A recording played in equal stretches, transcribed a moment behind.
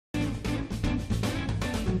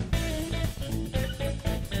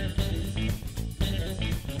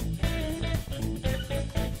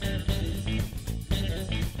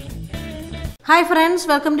Hi friends,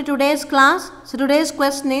 welcome to today's class. So today's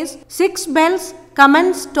question is 6 bells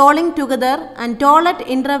commence tolling together and toll at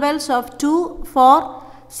intervals of 2, 4,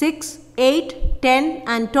 6, 8, 10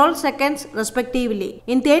 and 12 seconds respectively.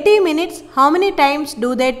 In 30 minutes, how many times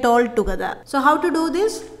do they toll together? So how to do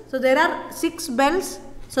this? So there are 6 bells.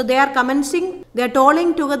 So they are commencing, they are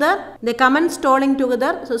tolling together, they commence tolling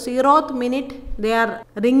together. So 0th minute they are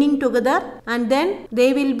ringing together and then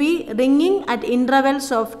they will be ringing at intervals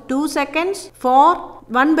of 2 seconds.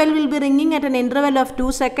 One bell will be ringing at an interval of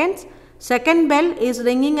 2 seconds. Second bell is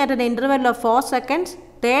ringing at an interval of 4 seconds.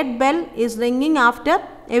 Third bell is ringing after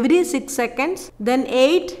every 6 seconds. Then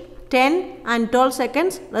 8, 10 and 12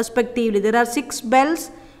 seconds respectively. There are 6 bells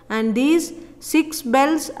and these 6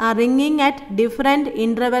 bells are ringing at different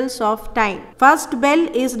intervals of time. First bell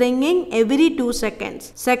is ringing every 2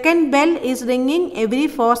 seconds. Second bell is ringing every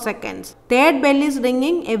 4 seconds. Third bell is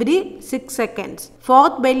ringing every 6 seconds.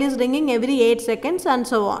 Fourth bell is ringing every 8 seconds and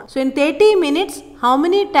so on. So in 30 minutes, how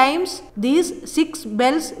many times these 6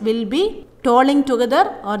 bells will be tolling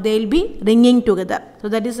together or they will be ringing together? So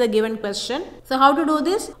that is a given question. So how to do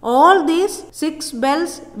this? All these 6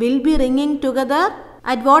 bells will be ringing together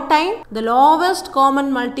at what time? The lowest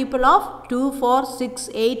common multiple of 2, 4, 6,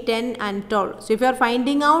 8, 10 and 12. So if you are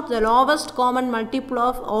finding out the lowest common multiple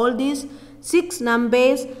of all these 6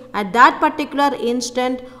 numbers, at that particular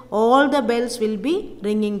instant all the bells will be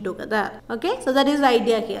ringing together. Okay, so that is the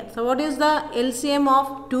idea here. So what is the LCM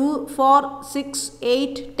of 2, 4, 6,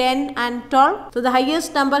 8, 10 and 12? So the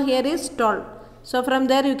highest number here is 12. So from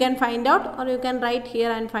there you can find out, or you can write here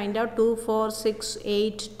and find out 2, 4, 6,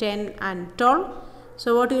 8, 10 and 12.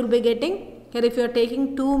 So what you will be getting? Here if you are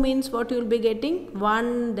taking 2 means what you will be getting?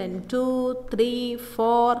 1, then 2, 3,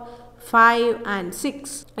 4, 5 and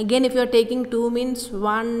 6. Again if you are taking 2 means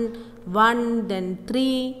 1, 1, then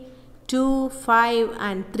 3, 2, 5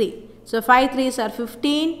 and 3. So 5 3s are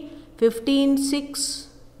 15, 15, 6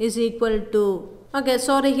 is equal to, okay,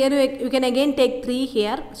 sorry, here you can again take 3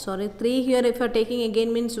 here. Sorry, 3 here if you are taking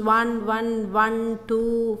again means 1, 1, 1,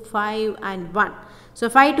 2, 5 and 1. So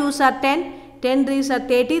 5 2s are 10. 10 3s are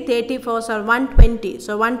 30, 30 4s are 120.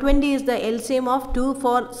 So 120 is the LCM of 2,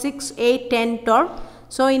 4, 6, 8, 10, 12.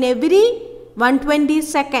 So in every 120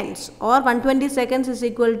 seconds or 120 seconds is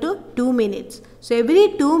equal to 2 minutes. So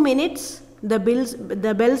every 2 minutes the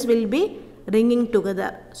bells will be ringing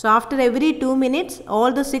together. So after every 2 minutes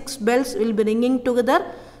all the 6 bells will be ringing together.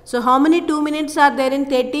 So how many 2 minutes are there in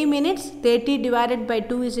 30 minutes? 30 divided by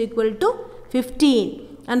 2 is equal to 15.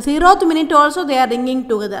 And 0th minute also they are ringing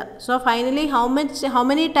together. So finally how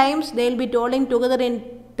many times they will be tolling together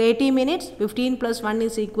in 30 minutes? 15 plus 1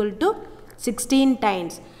 is equal to 16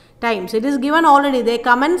 times. It is given already, they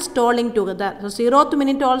commence tolling together. So 0th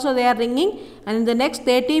minute also they are ringing and in the next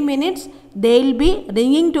 30 minutes they will be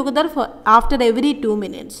ringing together after every 2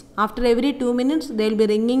 minutes. After every 2 minutes they will be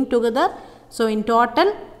ringing together. So in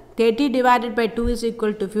total 30 divided by 2 is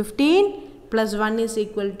equal to 15 plus 1 is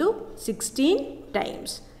equal to 16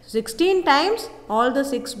 times. 16 times all the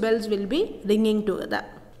 6 bells will be ringing together.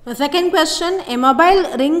 The second question, a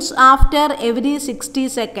mobile rings after every 60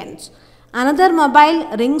 seconds. Another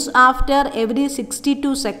mobile rings after every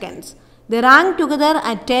 62 seconds. They rang together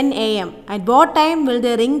at 10 am. At what time will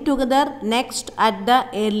they ring together next at the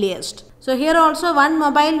earliest? So here also one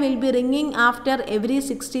mobile will be ringing after every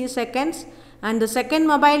 60 seconds and the second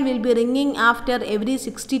mobile will be ringing after every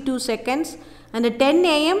 62 seconds. And at 10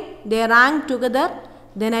 am they rang together.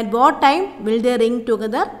 Then at what time will they ring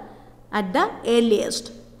together? At the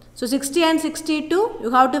earliest. So 60 and 62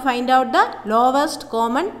 you have to find out the lowest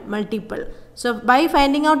common multiple. So by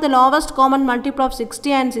finding out the lowest common multiple of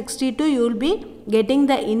 60 and 62 you will be getting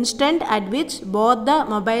the instant at which both the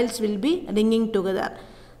mobiles will be ringing together.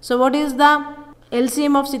 So what is the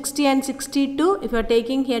LCM of 60 and 62? If you are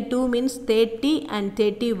taking here 2 means 30 and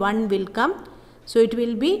 31 will come. So it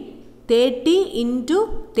will be 30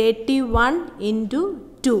 into 31 into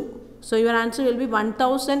 2. So your answer will be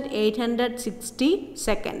 1860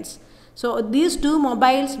 seconds. So these two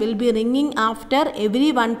mobiles will be ringing after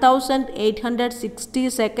every 1860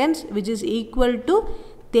 seconds, which is equal to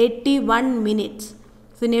 31 minutes.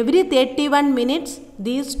 So in every 31 minutes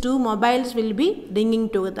these two mobiles will be ringing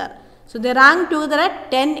together. So they rang together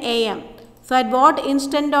at 10 am. So at what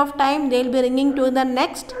instant of time they will be ringing together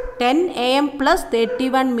next? 10 am plus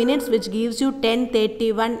 31 minutes, which gives you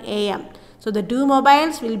 10:31 am. So the two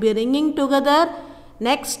mobiles will be ringing together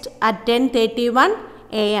next at 10:31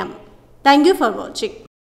 am. Thank you for watching.